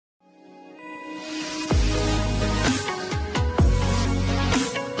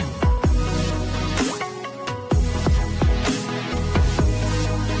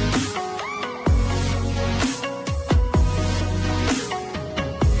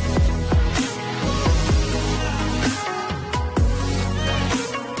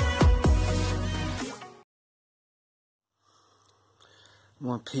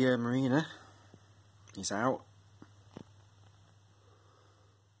My irminia is out.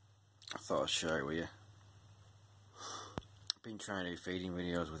 I thought I'd share it with you. I've been trying to do feeding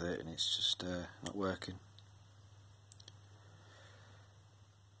videos with it and it's just not working.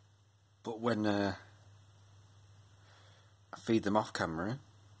 But when I feed them off camera,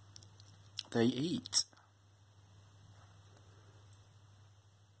 they eat.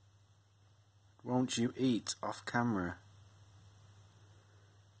 Won't you eat off camera?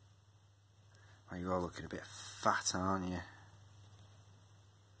 Well, you are looking a bit fat, aren't you?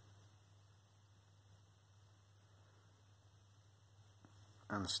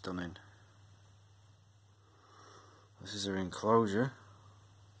 And stunning. This is her enclosure.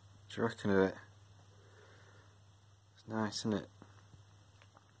 What do you reckon of it? It's nice, isn't it?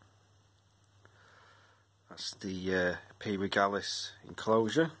 That's the P. regalis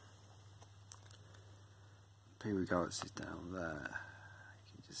enclosure. P. regalis is down there.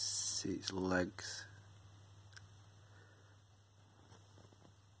 You can just see its legs.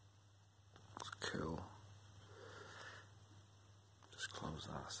 It's cool. Just close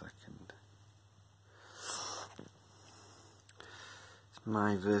that a second. It's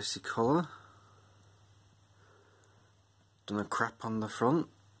my versicolor. Done a crap on the front.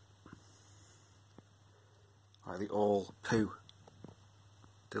 Like the all poo.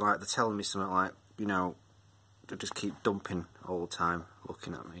 They're telling me something like, you know, they just keep dumping all the time,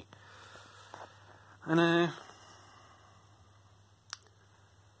 looking at me. And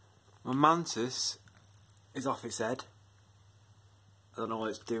my mantis is off its head. I don't know what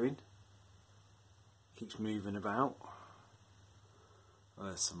it's doing. Keeps moving about. Oh,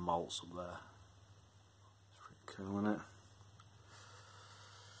 there's some molts up there. It's pretty cool, isn't it?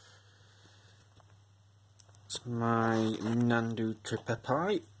 It's my Nandu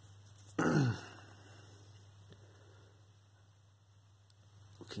tripepi.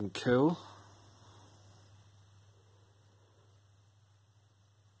 Looking cool.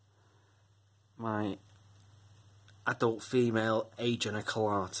 My adult female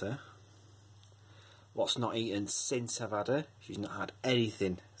agenicolata. What's not eaten since I've had her. She's not had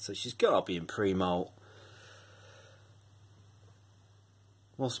anything, so she's got to be in pre-molt.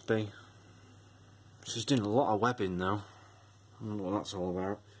 Must be. She's doing a lot of webbing though. I don't know what that's all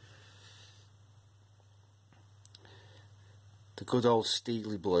about. The good old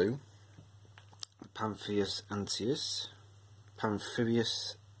steely blue, Pamphius antius,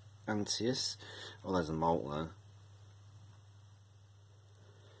 Pamphibius antius. Oh, there's a molt there.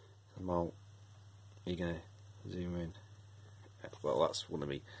 The molt. Are you gonna zoom in? Well, that's one of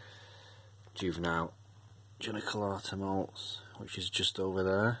me juvenile geniculata molts, which is just over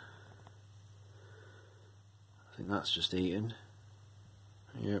there. I think that's just eaten.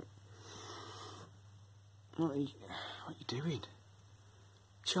 Yep. What are you doing?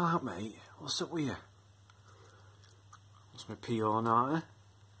 Chill out, mate. What's up with you? What's my P ornata?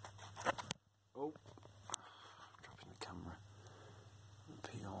 Oh, dropping the camera.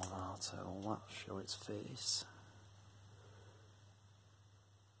 P ornata, all that, show its face.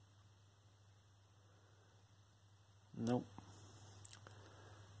 Nope.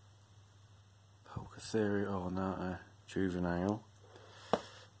 Pocotheria ornata, juvenile.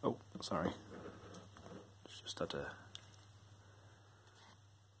 Oh, sorry. Just had a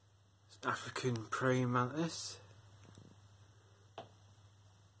African praying mantis.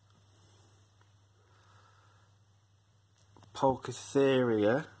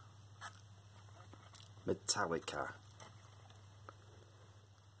 Pocotheria metallica.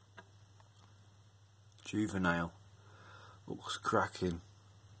 Juvenile. Looks cracking.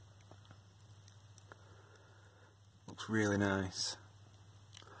 Looks really nice.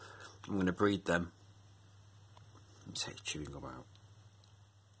 I'm going to breed them. Let me take chewing gum out.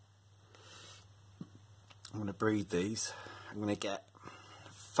 I'm going to breed these. I'm going to get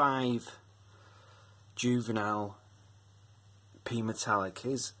 5 juvenile P.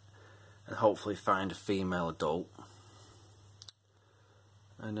 metallicas and hopefully find a female adult.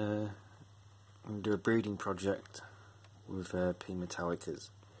 And I'm going to do a breeding project with P. metallicas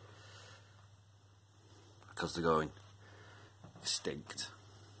because they're going extinct.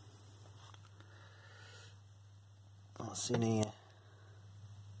 What's in here?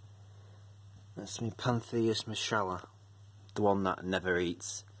 That's my Pantheus Mashala, the one that never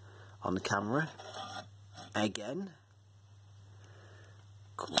eats on the camera. Again.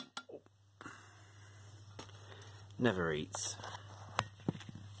 Cool. Never eats.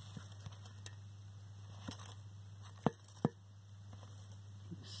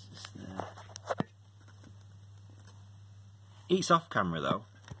 Eats off camera though,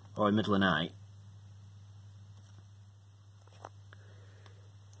 or in the middle of the night.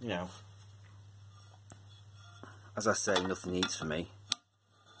 know, as I say, nothing eats for me.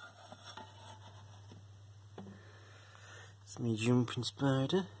 It's me jumping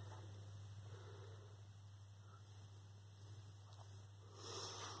spider.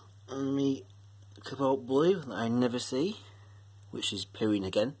 And me cobalt blue that I never see, which is pooing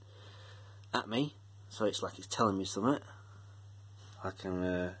again at me, so it's like it's telling me something. Like I'm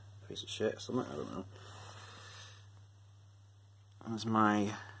a piece of shit or something, I don't know. There's my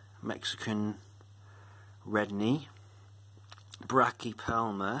Mexican red knee,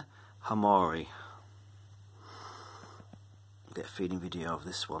 Brachypelma hamori. Get a feeding video of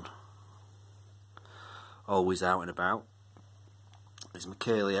this one. Always out and about. There's my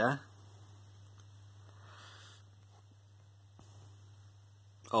curly hair.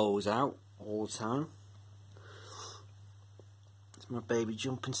 Always out, all the time. There's my baby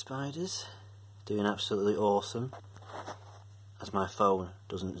jumping spiders. Doing absolutely awesome. As my phone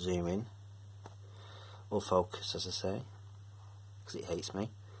doesn't zoom in. Or focus, as I say. Because it hates me.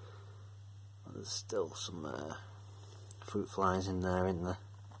 Well, there's still some fruit flies in there, isn't there?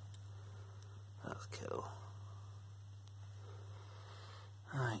 That's cool.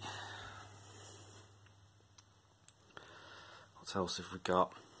 Right. What else have we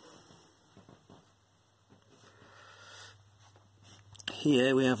got?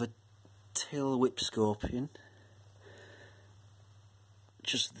 Here we have a tail whip scorpion.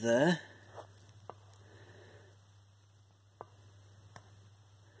 Just there.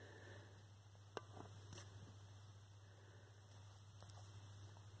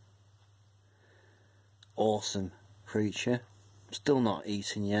 Awesome creature. Still not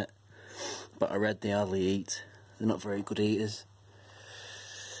eating yet, but I read they hardly eat. They're not very good eaters.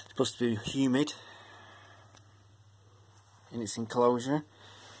 It's supposed to be humid in its enclosure.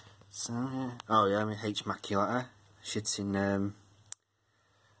 So yeah. Oh yeah, I mean H. maculata shitting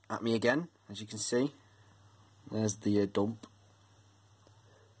at me again, as you can see. There's the dump.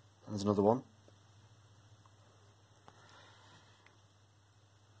 There's another one.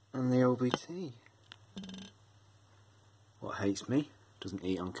 And the OBT. What hates me, doesn't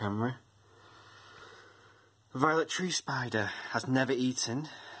eat on camera. The violet tree spider has never eaten.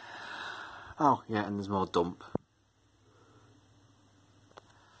 Oh yeah, and there's more dump.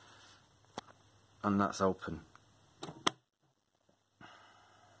 And that's open.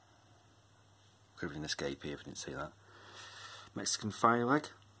 Could have been an escape here if you didn't see that. Mexican fireleg.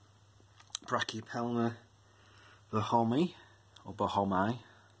 Brachypelma bohomii, or bohomii.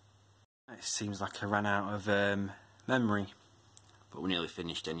 It seems like I ran out of memory, but we're nearly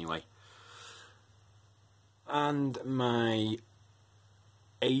finished anyway. And my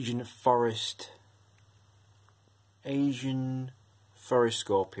Asian forest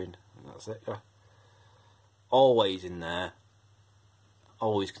scorpion. That's it. Yeah. Always in there.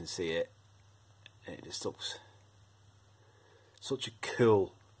 Always can see it. It just looks such a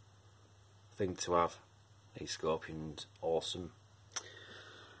cool thing to have. These scorpions, awesome.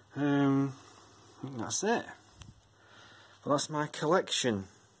 I think that's it. Well, that's my collection.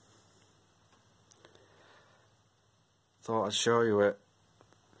 Thought I'd show you it.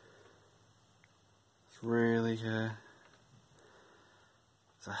 It's really, there's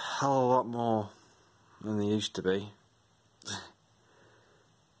a hell of a lot more than there used to be.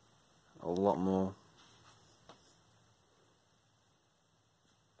 A lot more.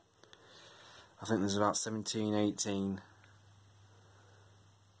 I think there's about 17, 18.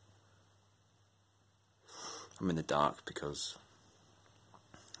 I'm in the dark because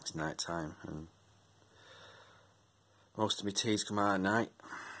it's night time and most of my teas come out at night.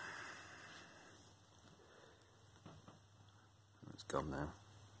 It's gone now.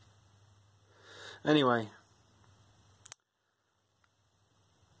 Anyway,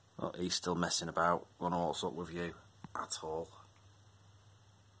 well, he's still messing about. I don't know what's up with you at all.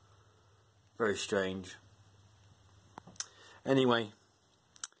 Very strange. Anyway,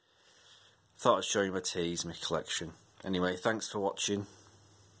 thought I'd show you my teas, my collection. Anyway, thanks for watching.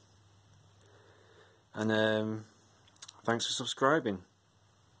 And thanks for subscribing.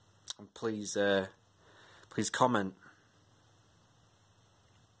 And please comment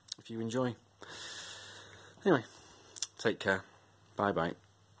if you enjoy. Anyway, take care. Bye bye.